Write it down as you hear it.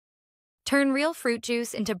Turn real fruit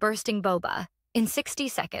juice into bursting boba in 60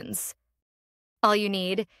 seconds. All you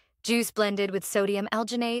need, juice blended with sodium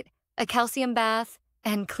alginate, a calcium bath,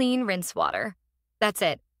 and clean rinse water. That's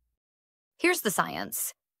it. Here's the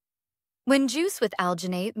science. When juice with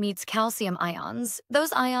alginate meets calcium ions,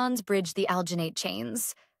 those ions bridge the alginate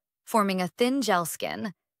chains, forming a thin gel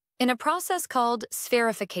skin, in a process called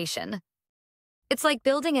spherification. It's like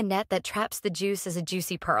building a net that traps the juice as a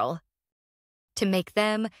juicy pearl. To make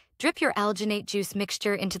them, drip your alginate juice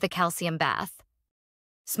mixture into the calcium bath.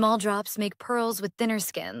 Small drops make pearls with thinner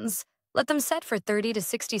skins. Let them set for 30 to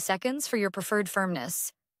 60 seconds for your preferred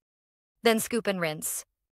firmness. Then scoop and rinse.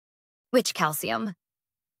 Which calcium?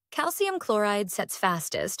 Calcium chloride sets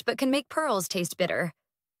fastest, but can make pearls taste bitter.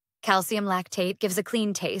 Calcium lactate gives a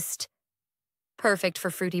clean taste. Perfect for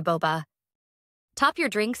fruity boba. Top your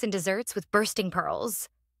drinks and desserts with bursting pearls.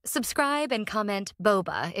 Subscribe and comment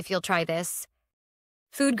Boba if you'll try this.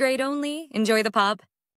 Food grade only. Enjoy the pop.